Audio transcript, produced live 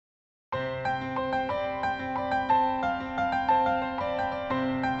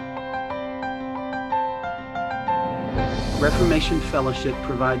Reformation Fellowship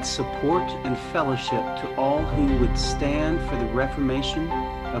provides support and fellowship to all who would stand for the reformation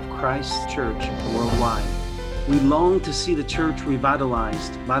of Christ's church worldwide. We long to see the church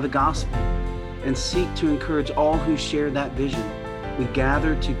revitalized by the gospel and seek to encourage all who share that vision. We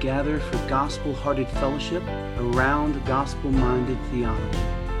gather together for gospel-hearted fellowship around gospel-minded theology.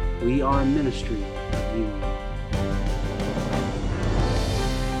 We are a ministry of union.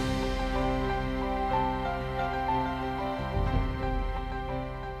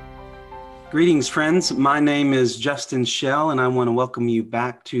 Greetings, friends. My name is Justin Schell, and I want to welcome you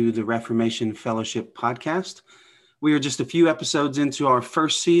back to the Reformation Fellowship podcast. We are just a few episodes into our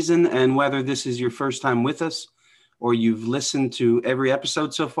first season, and whether this is your first time with us or you've listened to every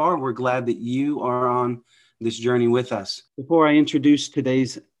episode so far, we're glad that you are on this journey with us. Before I introduce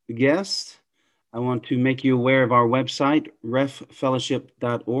today's guest, I want to make you aware of our website,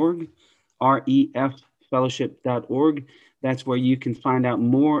 reffellowship.org, refellowship.org. That's where you can find out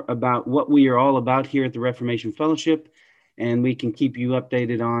more about what we are all about here at the Reformation Fellowship, and we can keep you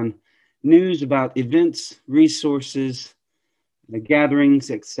updated on news about events, resources, the gatherings,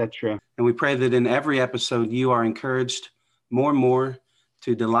 etc. And we pray that in every episode you are encouraged more and more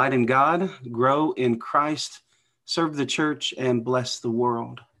to delight in God, grow in Christ, serve the church, and bless the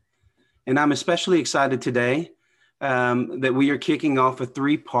world. And I'm especially excited today that we are kicking off a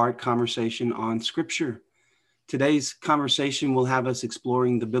three-part conversation on Scripture. Today's conversation will have us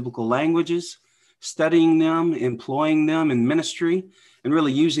exploring the biblical languages, studying them, employing them in ministry, and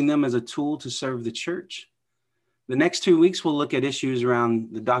really using them as a tool to serve the church. The next 2 weeks, we'll look at issues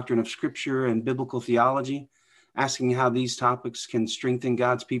around the doctrine of Scripture and biblical theology, asking how these topics can strengthen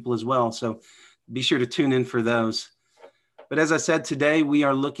God's people as well. So be sure to tune in for those. But as I said, today we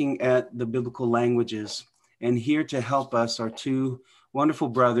are looking at the biblical languages, and here to help us are two wonderful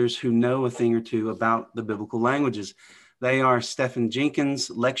brothers who know a thing or two about the biblical languages. They are Stephen Jenkins,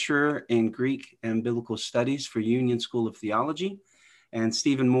 lecturer in Greek and Biblical Studies for Union School of Theology, and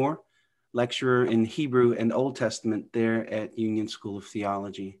Stephen Moore, lecturer in Hebrew and Old Testament there at Union School of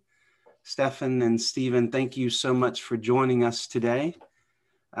Theology. Stephen and Stephen, thank you so much for joining us today.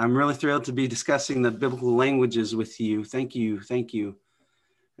 I'm really thrilled to be discussing the biblical languages with you. Thank you. Thank you.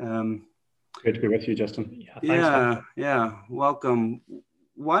 Great to be with you, Justin. Yeah. Welcome.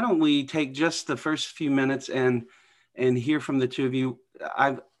 Why don't we take just the first few minutes and hear from the two of you?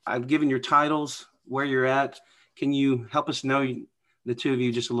 I've given your titles, where you're at. Can you help us know the two of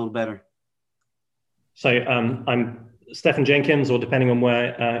you just a little better? So I'm Stephen Jenkins, or depending on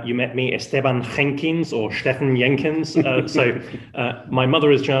where you met me, Esteban Jenkins or Stephen Jenkins. My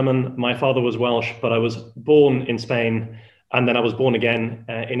mother is German, my father was Welsh, but I was born in Spain. And then I was born again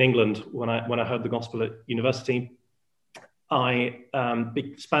in England when I heard the gospel at university.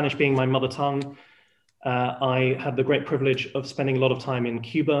 Spanish being my mother tongue, I had the great privilege of spending a lot of time in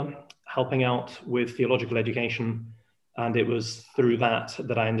Cuba, helping out with theological education. And it was through that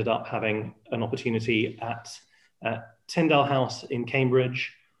I ended up having an opportunity at Tyndale House in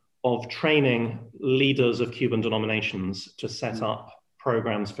Cambridge of training leaders of Cuban denominations to set up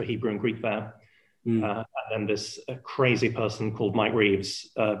programs for Hebrew and Greek there. And then this crazy person called Mike Reeves,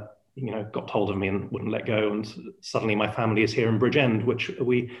 got hold of me and wouldn't let go. And suddenly my family is here in Bridgend, which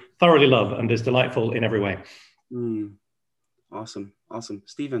we thoroughly love and is delightful in every way. Awesome.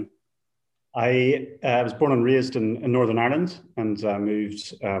 Stephen? I was born and raised in Northern Ireland, and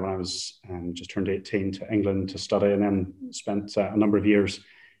moved when I was just turned 18 to England to study, and then spent a number of years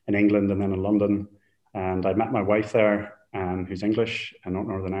in England and then in London. And I met my wife there, who's English and not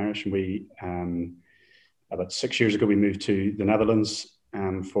Northern Irish. And we, about 6 years ago, we moved to the Netherlands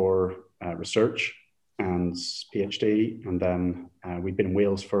for research and PhD. And then we've been in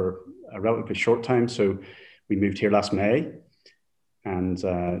Wales for a relatively short time. So we moved here last May and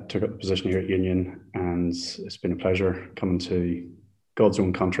took up the position here at Union. And it's been a pleasure coming to God's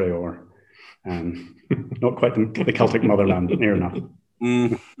own country, or not quite the Celtic motherland, but near enough.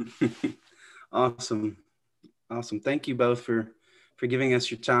 Awesome. Thank you both for giving us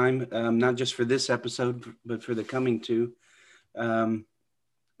your time, not just for this episode, but for the coming two.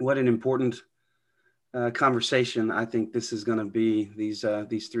 What an important conversation I think this is going to be, these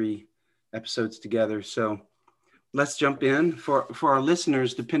three episodes together. So let's jump in. For our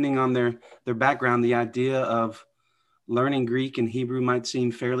listeners, depending on their background, the idea of learning Greek and Hebrew might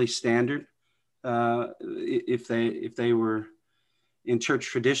seem fairly standard if they were in church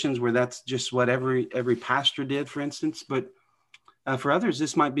traditions where that's just what every pastor did, for instance. But for others,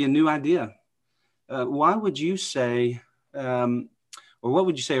 this might be a new idea. Why would you say, or what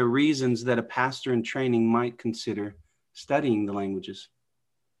would you say are reasons that a pastor in training might consider studying the languages?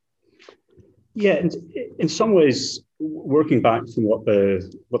 Yeah, in some ways, working back from what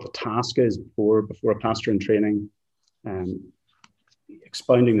the task is before a pastor in training,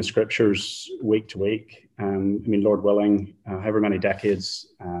 expounding the scriptures week to week. I mean, Lord willing, however many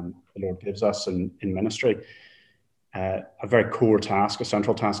decades the Lord gives us in ministry, a very core task, a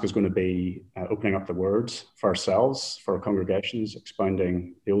central task, is going to be opening up the words for ourselves, for our congregations,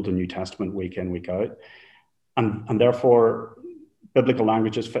 expounding the Old and New Testament week in, week out, and therefore biblical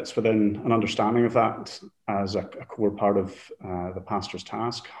languages fits within an understanding of that as a core part of the pastor's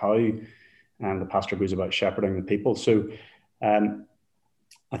task, how the pastor goes about shepherding the people. So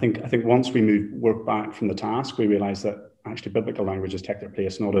I think once we work back from the task, we realize that actually biblical languages take their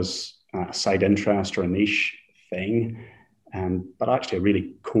place not as a side interest or a niche thing, but actually a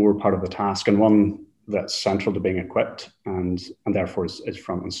really core part of the task, and one that's central to being equipped, and therefore is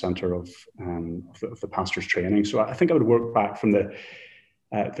front and center of the pastor's training. So I think I would work back from the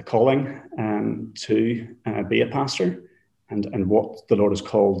calling to be a pastor, and what the Lord has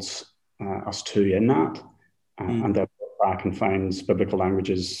called us to in that, and then work back and find biblical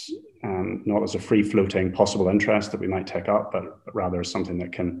languages not as a free-floating possible interest that we might take up, but rather as something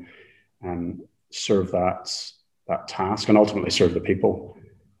that can serve that task and ultimately serve the people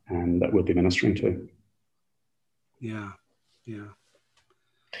that we'll be ministering to. Yeah.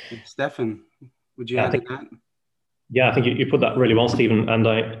 Stefan, would you add to that? Yeah, I think you put that really well, Stephen. And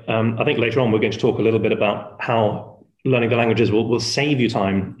I think later on we're going to talk a little bit about how learning the languages will save you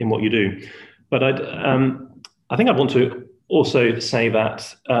time in what you do. But I think I'd want to also say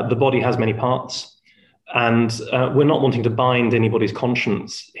that the body has many parts, and we're not wanting to bind anybody's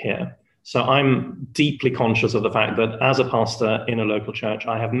conscience here. So I'm deeply conscious of the fact that as a pastor in a local church,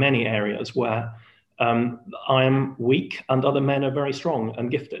 I have many areas where I am weak and other men are very strong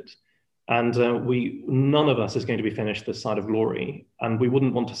and gifted. And none of us is going to be finished this side of glory. And we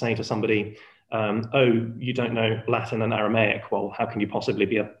wouldn't want to say to somebody, oh, you don't know Latin and Aramaic. Well, how can you possibly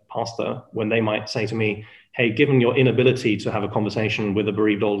be a pastor? When they might say to me, hey, given your inability to have a conversation with a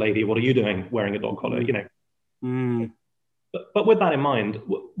bereaved old lady, what are you doing wearing a dog collar? You know. But with that in mind,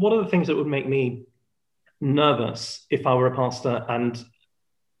 what are the things that would make me nervous if I were a pastor and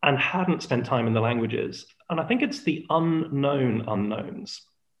hadn't spent time in the languages? And I think it's the unknown unknowns.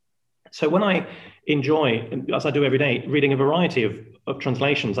 So when I enjoy, as I do every day, reading a variety of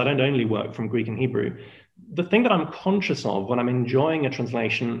translations, I don't only work from Greek and Hebrew. The thing that I'm conscious of when I'm enjoying a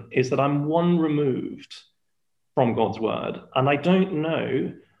translation is that I'm one removed from God's word, and I don't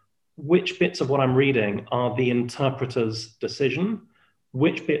know which bits of what I'm reading are the interpreter's decision,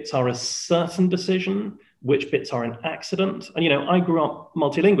 which bits are a certain decision, which bits are an accident. And, you know, I grew up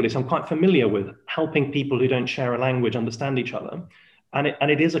multilingually, so I'm quite familiar with helping people who don't share a language understand each other. And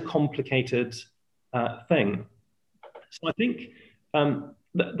it is a complicated thing. So I think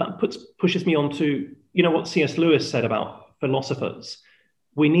that pushes me on to, you know, what C.S. Lewis said about philosophers.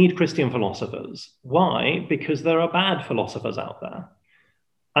 We need Christian philosophers. Why? Because there are bad philosophers out there.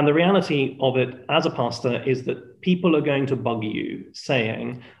 And the reality of it as a pastor is that people are going to bug you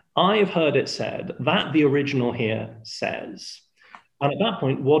saying, I've heard it said that the original here says. And at that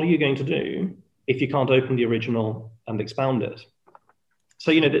point, what are you going to do if you can't open the original and expound it?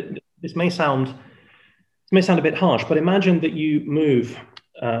 So, you know, this may sound a bit harsh, but imagine that you move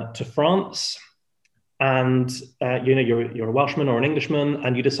to France and, you know, you're a Welshman or an Englishman,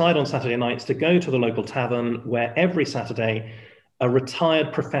 and you decide on Saturday nights to go to the local tavern where every Saturday a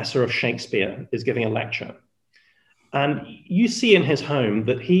retired professor of Shakespeare is giving a lecture. And you see in his home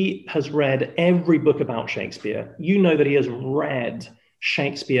that he has read every book about Shakespeare. You know that he has read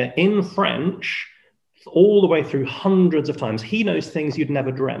Shakespeare in French all the way through hundreds of times. He knows things you'd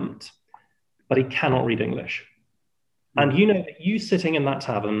never dreamt, but he cannot read English. And you know that you sitting in that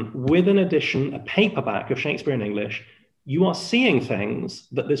tavern with an edition, a paperback of Shakespeare in English, you are seeing things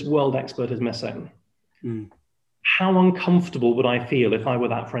that this world expert is missing. How uncomfortable would I feel if I were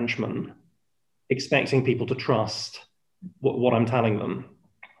that Frenchman, expecting people to trust what I'm telling them?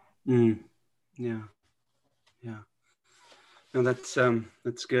 Yeah. No, that's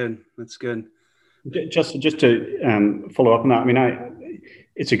good. That's good. Just to follow up on that, I mean,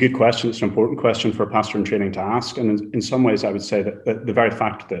 it's a good question. It's an important question for a pastor in training to ask. And in some ways, I would say that the very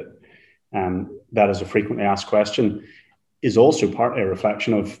fact that that is a frequently asked question is also partly a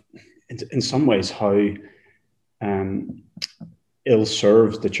reflection of, in some ways, how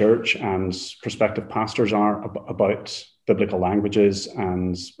ill-served the church and prospective pastors are about biblical languages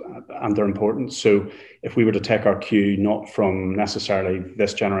and their importance. So if we were to take our cue not from necessarily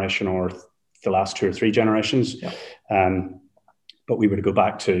this generation or the last 2 or 3 generations, but we were to go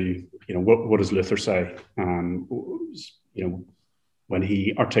back to, you know, what does Luther say? You know, when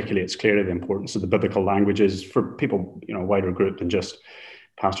he articulates clearly the importance of the biblical languages for people, a wider group than just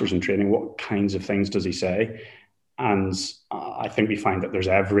pastors in training. What kinds of things does he say? And I think we find that there's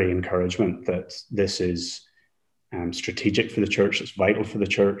every encouragement that this is strategic for the church. It's vital for the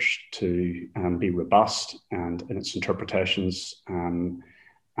church to be robust and in its interpretations, and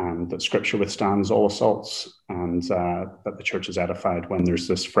that Scripture withstands all assaults, and that the church is edified when there's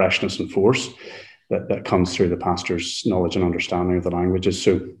this freshness and force that comes through the pastor's knowledge and understanding of the languages.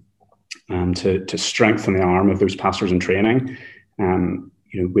 So to strengthen the arm of those pastors in training,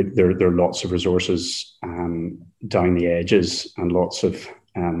 there are lots of resources down the edges and lots of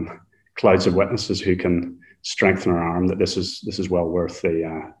clouds of witnesses who can strengthen our arm that this is well worth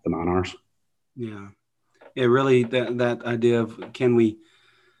the man hours. Yeah, really that idea of can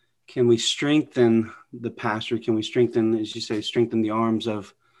we strengthen the pastor? Can we strengthen, as you say, strengthen the arms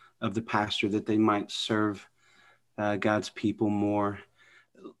of the pastor that they might serve God's people more?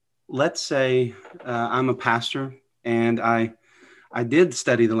 Let's say I'm a pastor and I did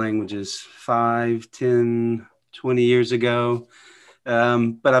study the languages 5, 10, 20 years ago,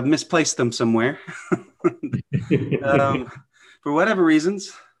 but I've misplaced them somewhere. For whatever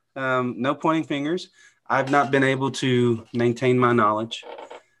reasons, no pointing fingers, I've not been able to maintain my knowledge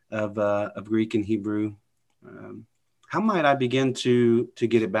of Greek and Hebrew. How might I begin to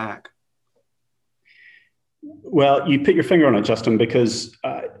get it back? Well, you put your finger on it, Justin, because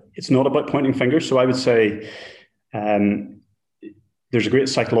it's not about pointing fingers. So I would say there's a great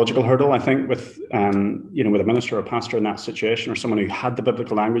psychological hurdle, I think, with with a minister or a pastor in that situation, or someone who had the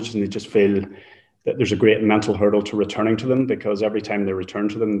biblical languages and they just feel that there's a great mental hurdle to returning to them, because every time they return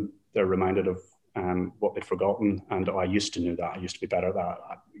to them, they're reminded of what they've forgotten. And I used to know that. I used to be better at that.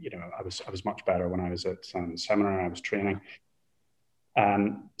 I was much better when I was at seminary. I was training.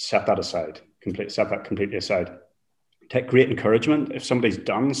 Set that completely aside. Take great encouragement. If somebody's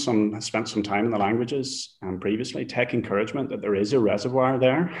spent some time in the languages previously, take encouragement that there is a reservoir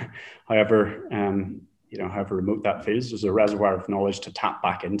there. However remote that feels, there's a reservoir of knowledge to tap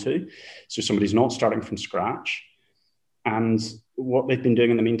back into. So somebody's not starting from scratch. And what they've been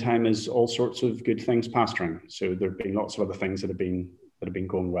doing in the meantime is all sorts of good things pastoring. So there have been lots of other things that have been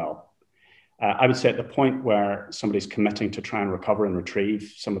going well. I would say at the point where somebody's committing to try and recover and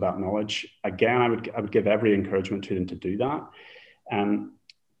retrieve some of that knowledge, again, I would give every encouragement to them to do that.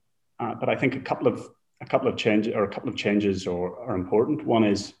 But I think a couple of changes are important. One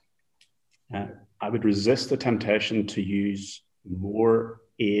is I would resist the temptation to use more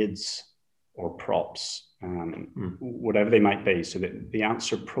aids or props, whatever they might be. So that the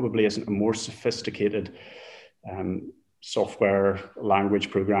answer probably isn't a more sophisticated software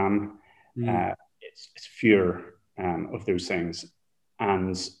language program. It's fewer of those things,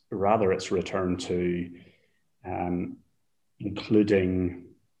 and rather it's a return to including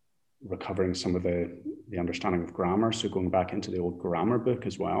recovering some of the understanding of grammar. So going back into the old grammar book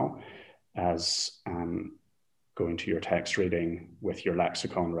as well as going to your text reading with your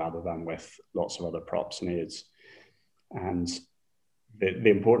lexicon rather than with lots of other props and aids. And the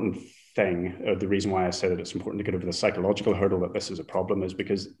important thing, or the reason why I say that it's important to get over the psychological hurdle that this is a problem, is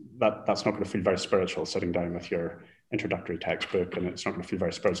because that's not going to feel very spiritual sitting down with your introductory textbook, and it's not going to feel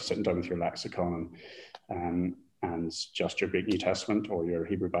very spiritual sitting down with your lexicon and just your Greek New Testament or your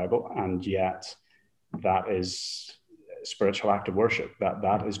Hebrew Bible. And yet that is a spiritual act of worship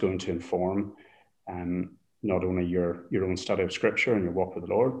that is going to inform not only your own study of Scripture and your walk with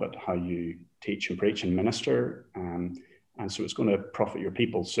the Lord, but how you teach and preach and minister. And so it's going to profit your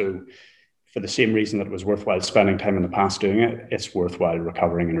people. So for the same reason that it was worthwhile spending time in the past doing it, it's worthwhile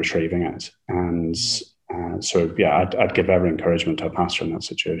recovering and retrieving it. And I'd give every encouragement to a pastor in that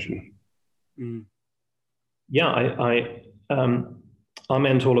situation. Yeah, I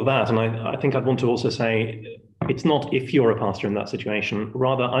meant all of that. And I think I'd want to also say, it's not if you're a pastor in that situation.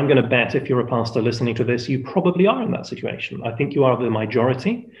 Rather, I'm going to bet if you're a pastor listening to this, you probably are in that situation. I think you are the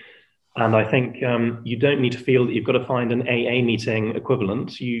majority. And I think you don't need to feel that you've got to find an AA meeting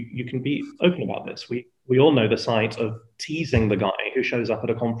equivalent. You can be open about this. We all know the sight of teasing the guy who shows up at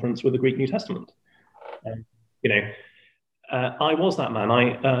a conference with the Greek New Testament. I was that man.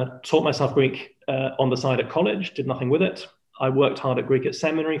 I taught myself Greek on the side at college, did nothing with it. I worked hard at Greek at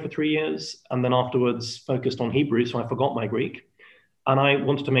seminary for 3 years, and then afterwards focused on Hebrew, so I forgot my Greek. And I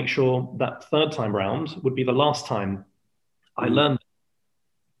wanted to make sure that third time round would be the last time I learned.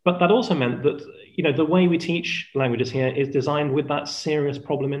 But that also meant that, the way we teach languages here is designed with that serious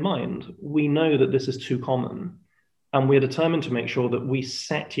problem in mind. We know that this is too common, and we're determined to make sure that we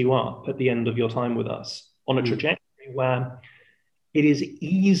set you up at the end of your time with us on a trajectory where it is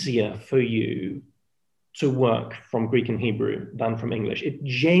easier for you to work from Greek and Hebrew than from English. It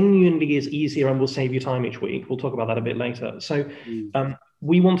genuinely is easier and will save you time each week. We'll talk about that a bit later. So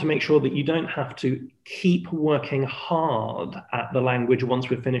we want to make sure that you don't have to keep working hard at the language once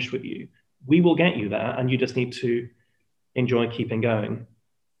we're finished with you. We will get you there, and you just need to enjoy keeping going.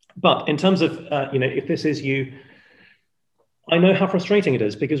 But in terms of, if this is you, I know how frustrating it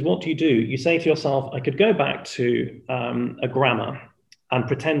is, because what do? You say to yourself, I could go back to a grammar and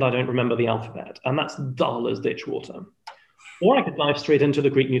pretend I don't remember the alphabet, and that's dull as ditch water. Or I could dive straight into the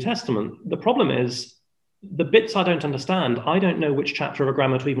Greek New Testament. The problem is, the bits I don't understand, I don't know which chapter of a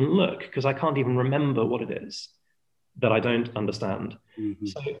grammar to even look, because I can't even remember what it is that I don't understand. Mm-hmm.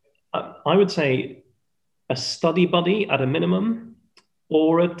 So I would say a study buddy at a minimum,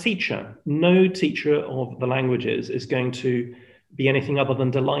 or a teacher. No teacher of the languages is going to be anything other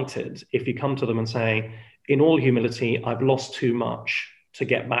than delighted if you come to them and say, in all humility, I've lost too much to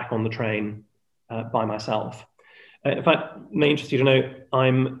get back on the train by myself. In fact, it may interest you to know,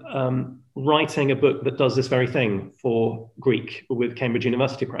 I'm writing a book that does this very thing for Greek with Cambridge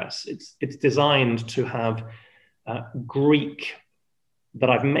University Press. It's designed to have Greek that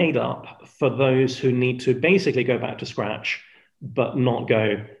I've made up for those who need to basically go back to scratch, but not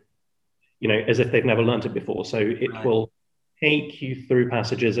go, as if they've never learned it before. So it will take you through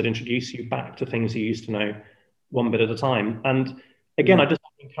passages that introduce you back to things you used to know one bit at a time. And again, I just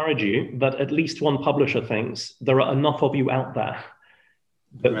encourage you that at least one publisher thinks there are enough of you out there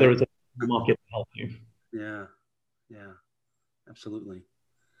that there is a market to help you. Yeah, absolutely.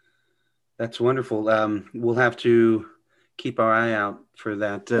 That's wonderful. We'll have to keep our eye out for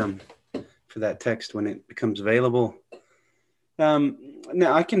that text when it becomes available.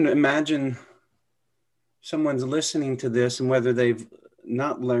 Now, I can imagine someone's listening to this, and whether they've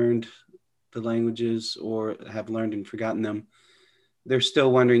not learned the languages or have learned and forgotten them, they're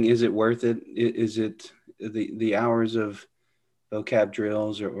still wondering, is it worth it? Is it the hours of vocab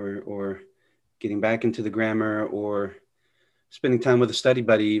drills or getting back into the grammar or spending time with a study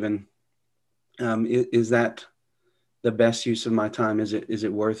buddy even? Is that the best use of my time? Is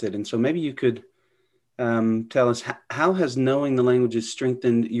it worth it? And so maybe you could tell us, how has knowing the languages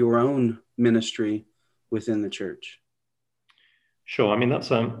strengthened your own ministry within the church? Sure. I mean,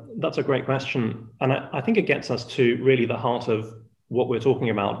 that's a great question. And I think it gets us to really the heart of what we're talking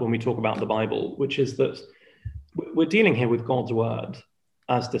about when we talk about the Bible, which is that we're dealing here with God's word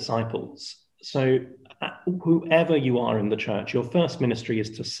as disciples. So whoever you are in the church, your first ministry is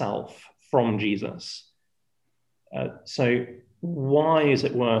to self from Jesus. So why is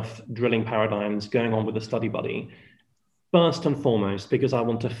it worth drilling paradigms, going on with a study buddy? First and foremost, because I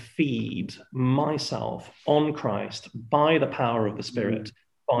want to feed myself on Christ by the power of the Spirit,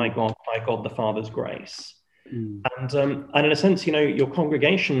 by God the Father's grace. And in a sense, your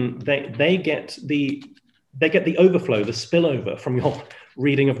congregation, they get the overflow, the spillover from your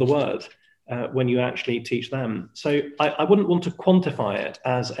reading of the word when you actually teach them. So I wouldn't want to quantify it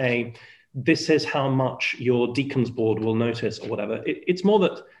as this is how much your deacons board will notice or whatever. It's more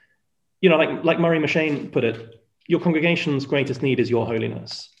that, like Murray M'Cheyne put it, your congregation's greatest need is your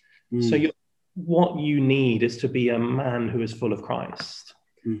holiness. So what you need is to be a man who is full of Christ.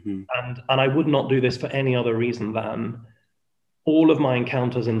 Mm-hmm. And I would not do this for any other reason than all of my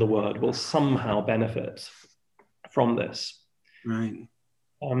encounters in the word will somehow benefit from this. Right.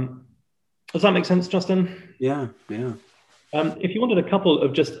 Does that make sense, Justin? Yeah. If you wanted a couple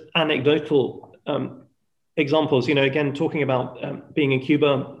of just anecdotal examples, again, talking about being in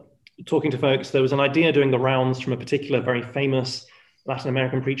Cuba, talking to folks, there was an idea doing the rounds from a particular very famous Latin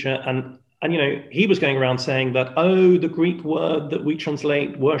American preacher. And he was going around saying that, the Greek word that we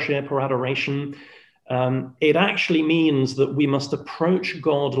translate worship or adoration, it actually means that we must approach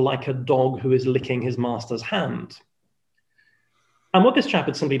God like a dog who is licking his master's hand. And what this chap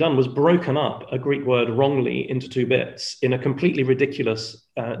had simply done was broken up a Greek word wrongly into two bits in a completely ridiculous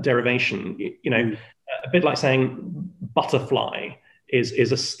derivation. A bit like saying butterfly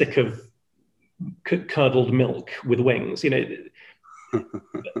is a stick of curdled milk with wings. It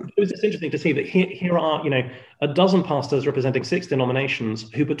was just interesting to see that here are, a dozen pastors representing 6 denominations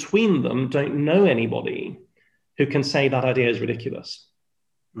who between them don't know anybody who can say that idea is ridiculous.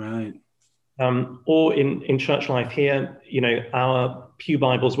 Right. Or in church life here, our pew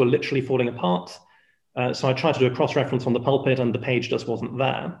Bibles were literally falling apart. So I tried to do a cross-reference on the pulpit and the page just wasn't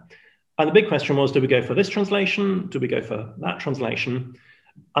there. And the big question was, do we go for this translation? Do we go for that translation?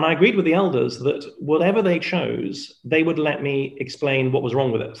 And I agreed with the elders that whatever they chose, they would let me explain what was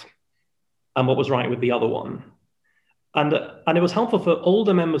wrong with it and what was right with the other one. And it was helpful for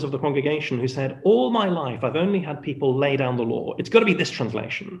older members of the congregation who said, all my life, I've only had people lay down the law. It's got to be this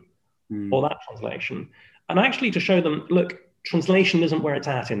translation. or that translation. And actually to show them, look, translation isn't where it's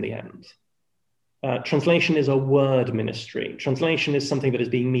at in the end. Translation is a word ministry. Translation is something that is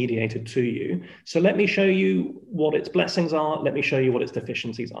being mediated to you. So let me show you what its blessings are. Let me show you what its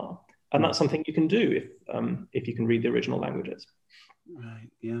deficiencies are. And that's something you can do if you can read the original languages. Right.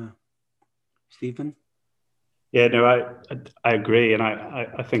 Yeah. Stephen? Yeah, no, I agree. And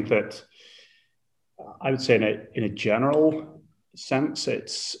I think that I would say in a general sense,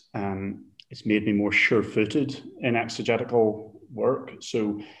 it's made me more sure-footed in exegetical work.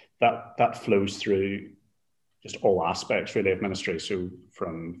 So that flows through just all aspects really of ministry. So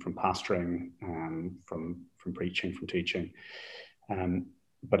from pastoring, from preaching, from teaching,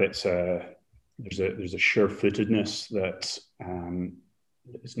 but there's a sure-footedness that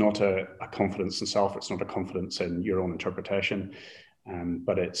it's not a confidence in self. It's not a confidence in your own interpretation,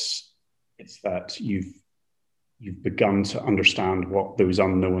 but it's that you've begun to understand what those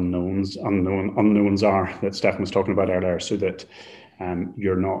unknowns are that Stephen was talking about earlier, so that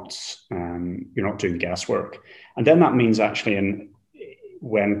you're not doing guesswork. And then that means actually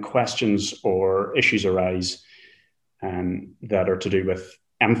when questions or issues arise that are to do with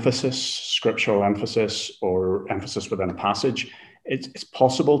emphasis, scriptural emphasis, or emphasis within a passage, it's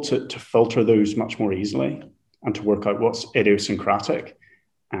possible to filter those much more easily and to work out what's idiosyncratic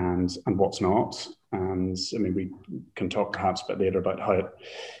and what's not. And I mean, we can talk perhaps a bit later about how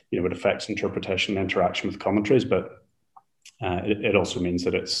it affects interpretation and interaction with commentaries, but it also means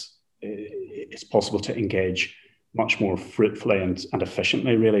that it's possible to engage much more fruitfully and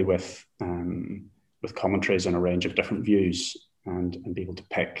efficiently, really, with commentaries and a range of different views, and be able to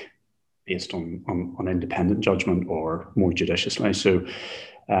pick based on independent judgment or more judiciously. So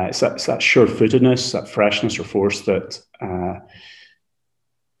it's that sure-footedness, that freshness or force that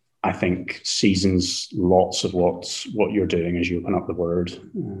I think seasons lots of what you're doing as you open up the Word.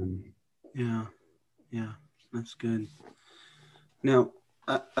 Yeah, that's good. Now,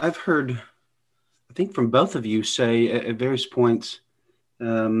 I've heard, I think from both of you say at various points,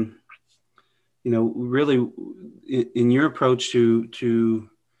 really in your approach to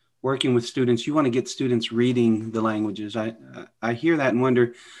working with students, you want to get students reading the languages. I hear that and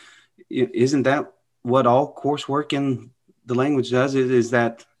wonder, isn't that what all coursework in the language does? Is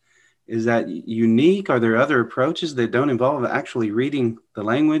that unique? Are there other approaches that don't involve actually reading the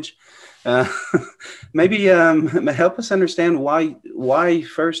language? Maybe help us understand why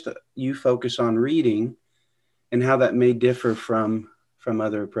first you focus on reading and how that may differ from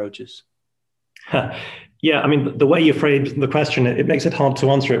other approaches. Yeah, I mean, the way you phrased the question, it makes it hard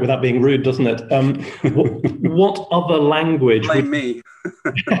to answer it without being rude, doesn't it? What other language? Blame me.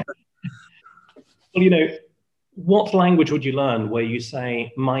 Well, what language would you learn where you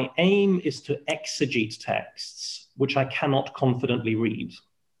say, my aim is to exegete texts which I cannot confidently read?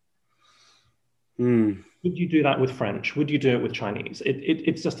 Would you do that with French? Would you do it with Chinese?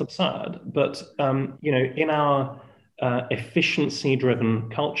 It's just absurd. But, in our efficiency-driven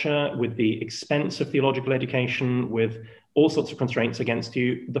culture, with the expense of theological education, with all sorts of constraints against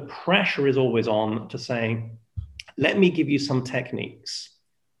you, the pressure is always on to say, let me give you some techniques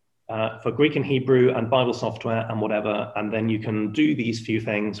for Greek and Hebrew and Bible software and whatever, and then you can do these few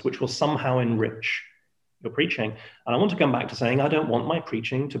things which will somehow enrich your preaching. And I want to come back to saying, I don't want my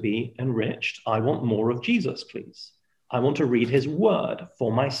preaching to be enriched. I want more of Jesus, please. I want to read his word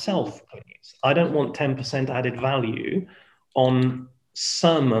for myself, please. I don't want 10% added value on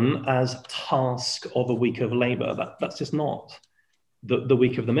sermon as task of a week of labor. That's just not the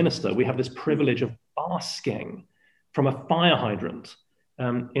week of the minister. We have this privilege of basking from a fire hydrant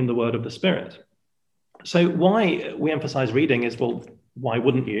in the word of the Spirit. So why we emphasize reading is, well, why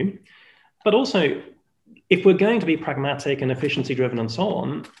wouldn't you? But also, if we're going to be pragmatic and efficiency driven and so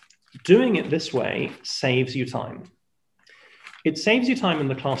on, doing it this way saves you time. It saves you time in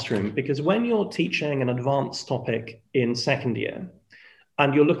the classroom, because when you're teaching an advanced topic in second year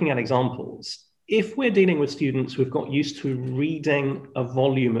and you're looking at examples, if we're dealing with students who've got used to reading a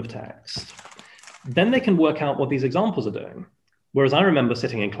volume of text, then they can work out what these examples are doing. Whereas I remember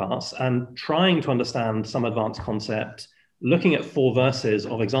sitting in class and trying to understand some advanced concept, looking at 4 verses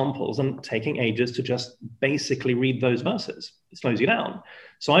of examples and taking ages to just basically read those verses. It slows you down.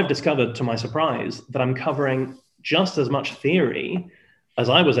 So I've discovered, to my surprise, that I'm covering just as much theory as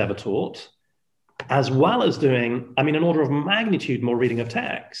I was ever taught, as well as doing, an order of magnitude more reading of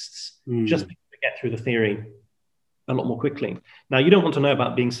texts, just to get through the theory a lot more quickly. Now, you don't want to know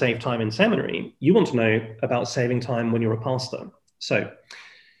about being saved time in seminary. You want to know about saving time when you're a pastor. So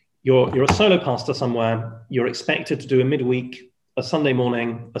you're a solo pastor somewhere. You're expected to do a midweek, a Sunday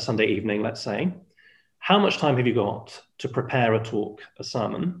morning, a Sunday evening, let's say. How much time have you got to prepare a talk, a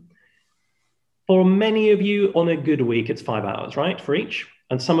sermon? For many of you on a good week, it's 5 hours, right, for each?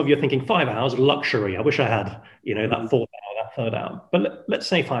 And some of you are thinking 5 hours, luxury. I wish I had, that fourth hour, that third hour. But let's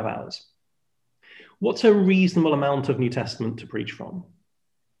say 5 hours. What's a reasonable amount of New Testament to preach from?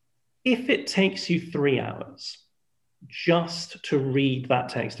 If it takes you 3 hours just to read that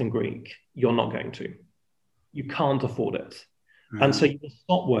text in Greek, you're not going to. You can't afford it. Right. And so you will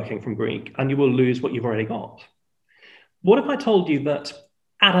stop working from Greek and you will lose what you've already got. What if I told you that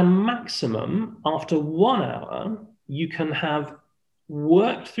at a maximum, after 1 hour, you can have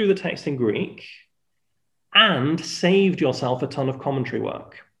worked through the text in Greek and saved yourself a ton of commentary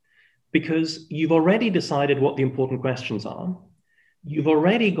work? Because you've already decided what the important questions are. You've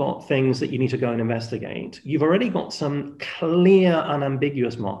already got things that you need to go and investigate. You've already got some clear,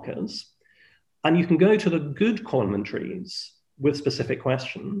 unambiguous markers. And you can go to the good commentaries with specific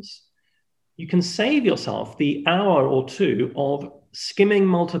questions. You can save yourself the hour or two of skimming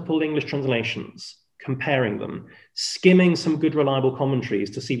multiple English translations, comparing them, skimming some good, reliable commentaries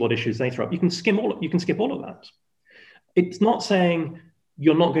to see what issues they throw up. You can skip all of that. It's not saying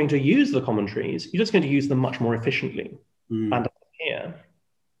you're not going to use the commentaries. You're just going to use them much more efficiently. And here,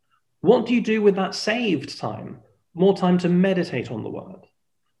 what do you do with that saved time? More time to meditate on the word,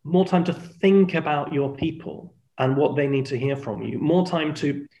 more time to think about your people and what they need to hear from you, more time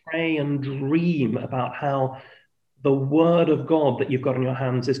to pray and dream about how the word of God that you've got in your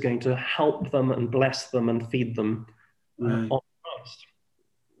hands is going to help them and bless them and feed them on Christ.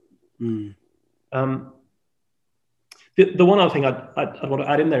 The one other thing I'd want to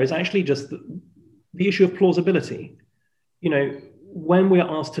add in there is actually just the issue of plausibility. When we're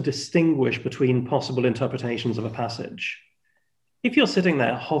asked to distinguish between possible interpretations of a passage, if you're sitting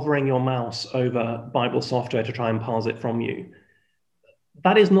there hovering your mouse over Bible software to try and parse it from you,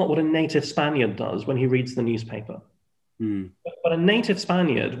 that is not what a native Spaniard does when he reads the newspaper. But a native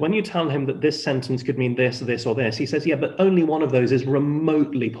Spaniard, when you tell him that this sentence could mean this, this, or this, he says, yeah, but only one of those is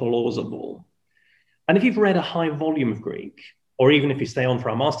remotely plausible. And if you've read a high volume of Greek, or even if you stay on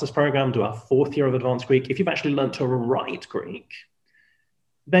for our master's program, do our 4th year of advanced Greek, if you've actually learned to write Greek,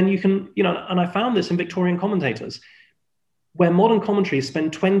 then you can, and I found this in Victorian commentators, where modern commentaries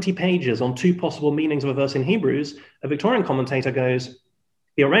spend 20 pages on 2 possible meanings of a verse in Hebrews, a Victorian commentator goes,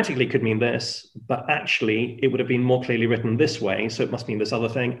 theoretically could mean this, but actually it would have been more clearly written this way, so it must mean this other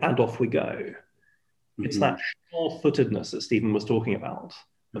thing, and off we go. It's that sure-footedness that Stephen was talking about,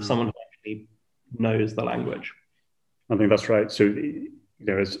 of someone who actually knows the language. I think that's right. So,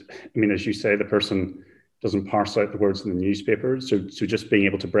 as you say, the person doesn't parse out the words in the newspaper. So just being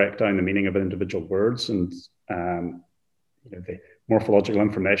able to break down the meaning of individual words and the morphological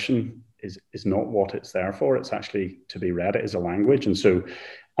information is not what it's there for. It's actually to be read. It is a language, and so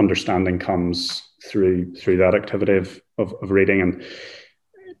understanding comes through that activity of reading. And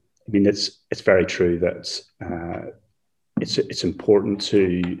it's very true that it's important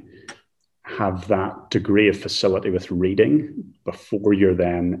to have that degree of facility with reading before you're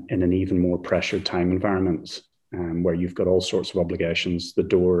then in an even more pressured time environment, where you've got all sorts of obligations. The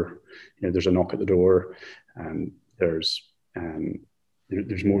door, there's a knock at the door, and there's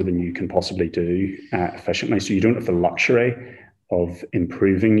more than you can possibly do efficiently. So you don't have the luxury of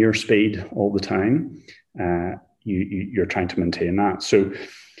improving your speed all the time. You're trying to maintain that. So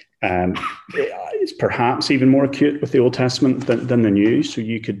it's perhaps even more acute with the Old Testament than the New. So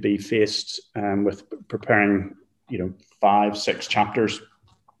you could be faced with preparing, 5-6 chapters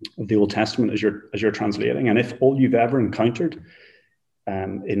of the Old Testament as you're translating, and if all you've ever encountered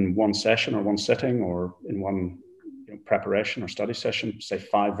in one session or one sitting or in one preparation or study session, say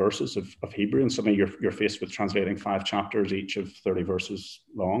 5 verses of Hebrew, and suddenly you're faced with translating 5 chapters, each of 30 verses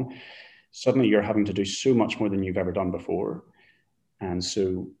long, suddenly you're having to do so much more than you've ever done before. And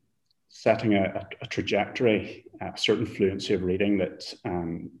so setting a trajectory, a certain fluency of reading that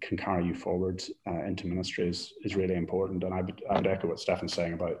can carry you forward into ministry is really important. And I would echo what Stefan's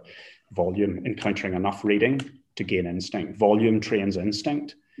saying about volume, encountering enough reading to gain instinct. Volume trains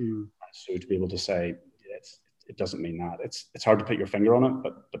instinct. So to be able to say, it doesn't mean that. It's hard to put your finger on it,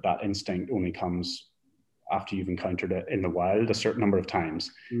 but that instinct only comes after you've encountered it in the wild a certain number of times.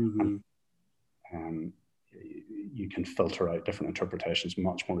 And you can filter out different interpretations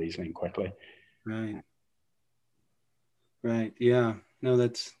much more easily and quickly. Right. Yeah. No,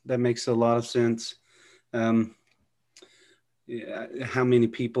 that makes a lot of sense. How many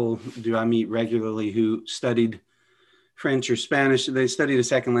people do I meet regularly who studied French or Spanish? They studied a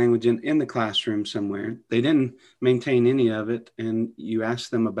second language in the classroom somewhere. They didn't maintain any of it. And you ask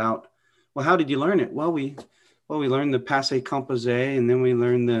them about, well, how did you learn it? Well, we learned the passé composé, and then we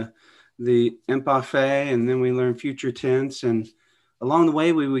learned the imparfait, and then we learned future tense. And along the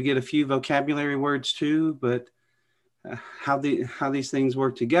way, we would get a few vocabulary words too, but how these things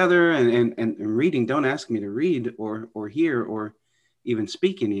work together and reading. Don't ask me to read or hear or even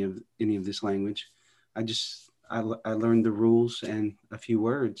speak any of this language. I learned the rules and a few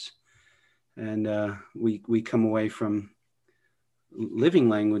words, and we come away from living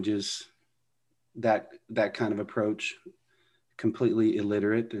languages that kind of approach completely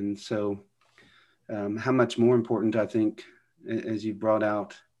illiterate. And so how much more important, I think, as you brought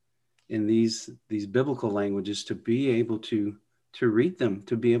out in these biblical languages, to be able to read them,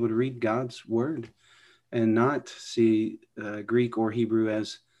 to be able to read God's word and not see Greek or Hebrew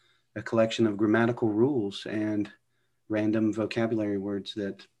as a collection of grammatical rules and random vocabulary words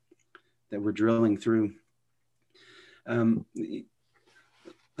that we're drilling through.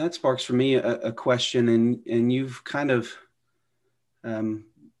 That sparks for me a question, and you've kind of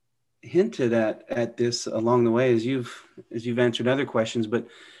hinted at this along the way as you've answered other questions. But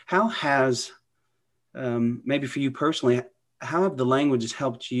how has, maybe for you personally, how have the languages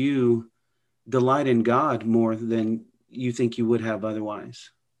helped you delight in God more than you think you would have otherwise?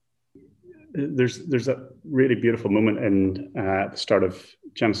 There's a really beautiful moment in the start of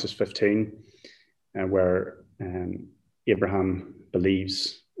Genesis 15 where Abraham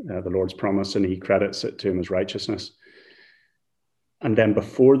believes the Lord's promise and he credits it to him as righteousness. And then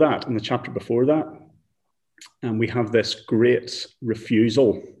before that, in the chapter before that, we have this great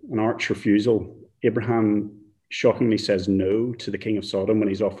refusal, an arch refusal. Abraham shockingly says no to the king of Sodom when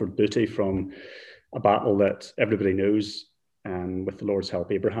he's offered booty from a battle that everybody knows, with the Lord's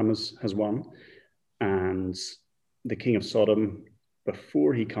help, Abraham has won. And the king of Sodom,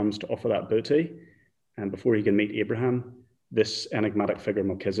 before he comes to offer that booty, and before he can meet Abraham, this enigmatic figure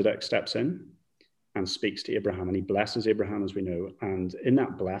Melchizedek steps in and speaks to Abraham, and he blesses Abraham, as we know. And in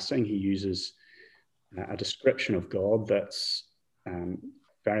that blessing, he uses a description of God that's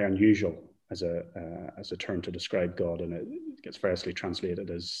very unusual as a term to describe God, and it gets variously translated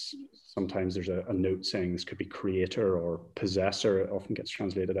as, sometimes there's a note saying this could be creator or possessor. It often gets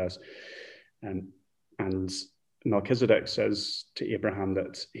translated as, and Melchizedek says to Abraham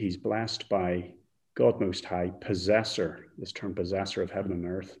that he's blessed by God Most High, possessor, this term possessor of heaven and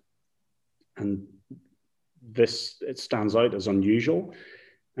earth. And this, it stands out as unusual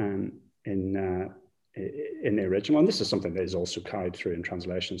in the original. And this is something that is also carried through in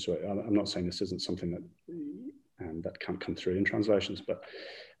translation. So I'm not saying this isn't something that can't come through in translations, but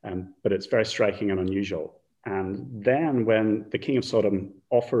it's very striking and unusual. And then when the king of Sodom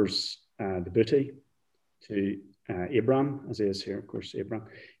offers the booty to Abraham, as he is here, of course, Abraham,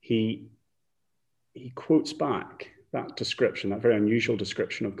 he quotes back that description, that very unusual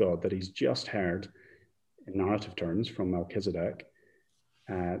description of God that he's just heard in narrative terms from Melchizedek,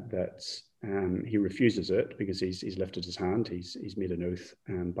 that he refuses it because he's lifted his hand, he's made an oath,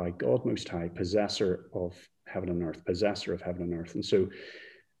 by God Most High, possessor of heaven and earth, possessor of heaven and earth. And so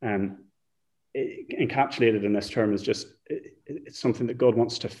encapsulated in this term is just, it's something that God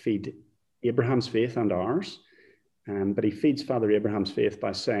wants to feed Abraham's faith and ours, but he feeds Father Abraham's faith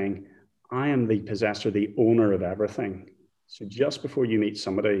by saying, I am the possessor, the owner of everything. So just before you meet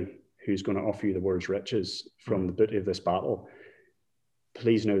somebody who's going to offer you the world's riches from the booty of this battle,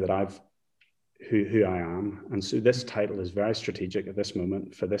 please know that who I am. And so this title is very strategic at this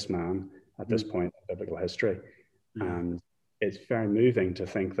moment for this man at this point in biblical history. And it's very moving to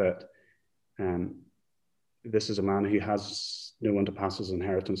think that this is a man who has no one to pass his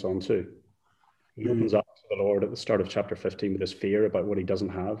inheritance on to. He opens up to the Lord at the start of chapter 15 with his fear about what he doesn't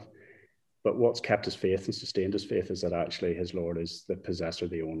have. But what's kept his faith and sustained his faith is that actually his Lord is the possessor,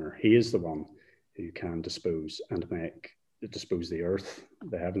 the owner. He is the one who can dispose the earth,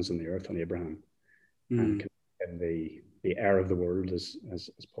 the heavens and the earth on Abraham, and the heir of the world, as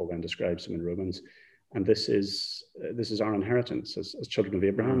Paul then describes him in Romans. And this is our inheritance as children of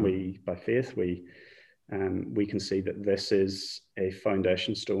Abraham. We, by faith, we can see that this is a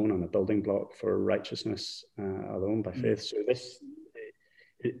foundation stone and a building block for righteousness alone by faith. So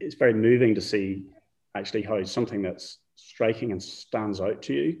it's very moving to see actually how something that's striking and stands out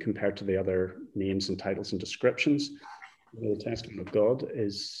to you compared to the other names and titles and descriptions in the Old Testament of God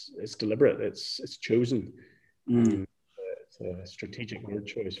is deliberate. It's chosen. It's a strategic word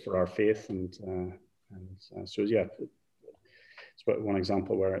choice for our faith, and so yeah, it's one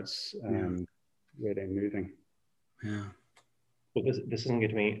example where it's really moving. Yeah. Well, this isn't going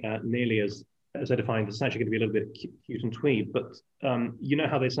to be nearly as I defined. It's actually going to be a little bit cute and twee, but you know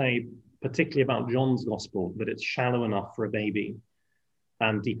how they say, particularly about John's gospel, that it's shallow enough for a baby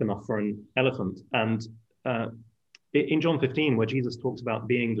and deep enough for an elephant. And in John 15, where Jesus talks about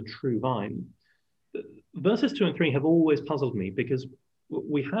being the true vine, verses 2 and 3 have always puzzled me, because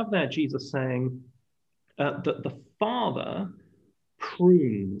we have there Jesus saying that the Father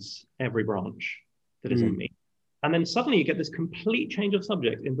prunes every branch that is in me. And then suddenly you get this complete change of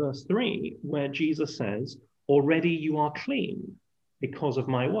subject in verse 3, where Jesus says, already you are clean because of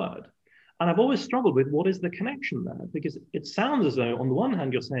my word. And I've always struggled with what is the connection there, because it sounds as though on the one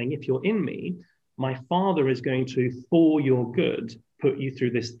hand, you're saying, if you're in me, my Father is going to, for your good, put you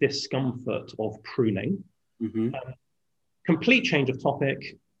through this discomfort of pruning. Complete change of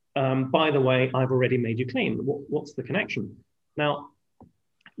topic. By the way, I've already made you clean. What's the connection? Now,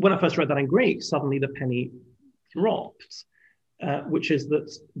 when I first read that in Greek, suddenly the penny dropped, which is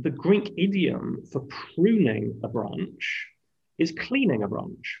that the Greek idiom for pruning a branch is cleaning a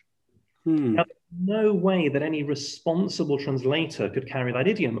branch. Now, there's no way that any responsible translator could carry that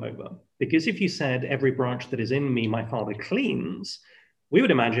idiom over, because if you said every branch that is in me, my Father cleans, we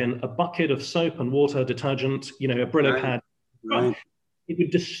would imagine a bucket of soap and water, detergent, a Brillo pad. Right. It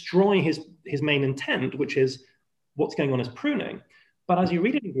would destroy his main intent, which is what's going on is pruning. But as you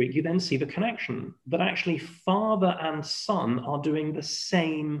read it in Greek, you then see the connection that actually Father and Son are doing the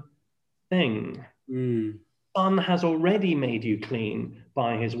same thing. Son has already made you clean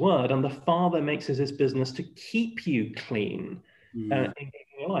by his word, and the Father makes it his business to keep you clean in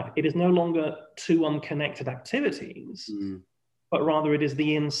your life. It is no longer two unconnected activities, but rather it is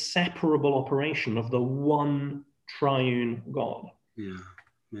the inseparable operation of the one triune God.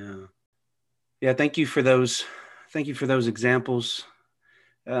 Yeah. Thank you for those examples.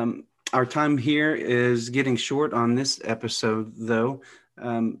 Our time here is getting short on this episode, though.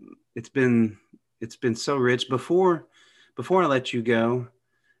 It's been so rich. Before I let you go,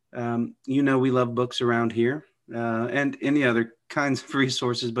 we love books around here and any other kinds of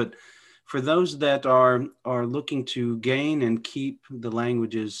resources. But for those that are looking to gain and keep the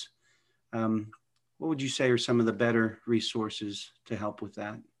languages, what would you say are some of the better resources to help with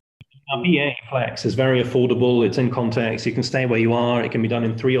that? Our BA Flex is very affordable. It's in context. You can stay where you are. It can be done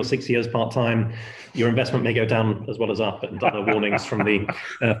in 3 or 6 years part-time. Your investment may go down as well as up, and other warnings from the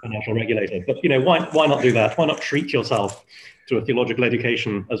financial regulator. But why not do that? Why not treat yourself to a theological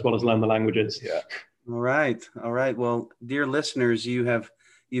education as well as learn the languages? Yeah. All right. Well, dear listeners,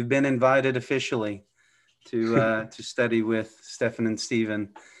 you've been invited officially to study with Stefan and Stephen.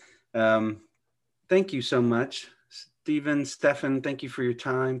 Thank you so much. Stefan, thank you for your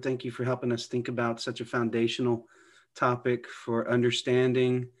time. Thank you for helping us think about such a foundational topic for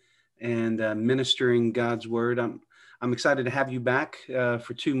understanding and ministering God's word. I'm excited to have you back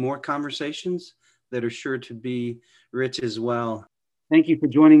for 2 more conversations that are sure to be rich as well. Thank you for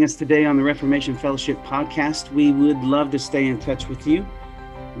joining us today on the Reformation Fellowship podcast. We would love to stay in touch with you.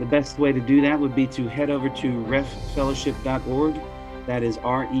 The best way to do that would be to head over to reffellowship.org. That is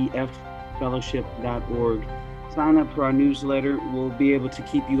refellowship.org. Sign up for our newsletter. We'll be able to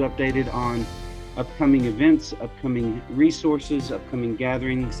keep you updated on upcoming events, upcoming resources, upcoming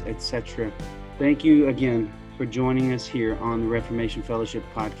gatherings, etc. Thank you again for joining us here on the Reformation Fellowship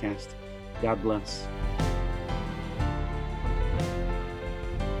podcast. God bless.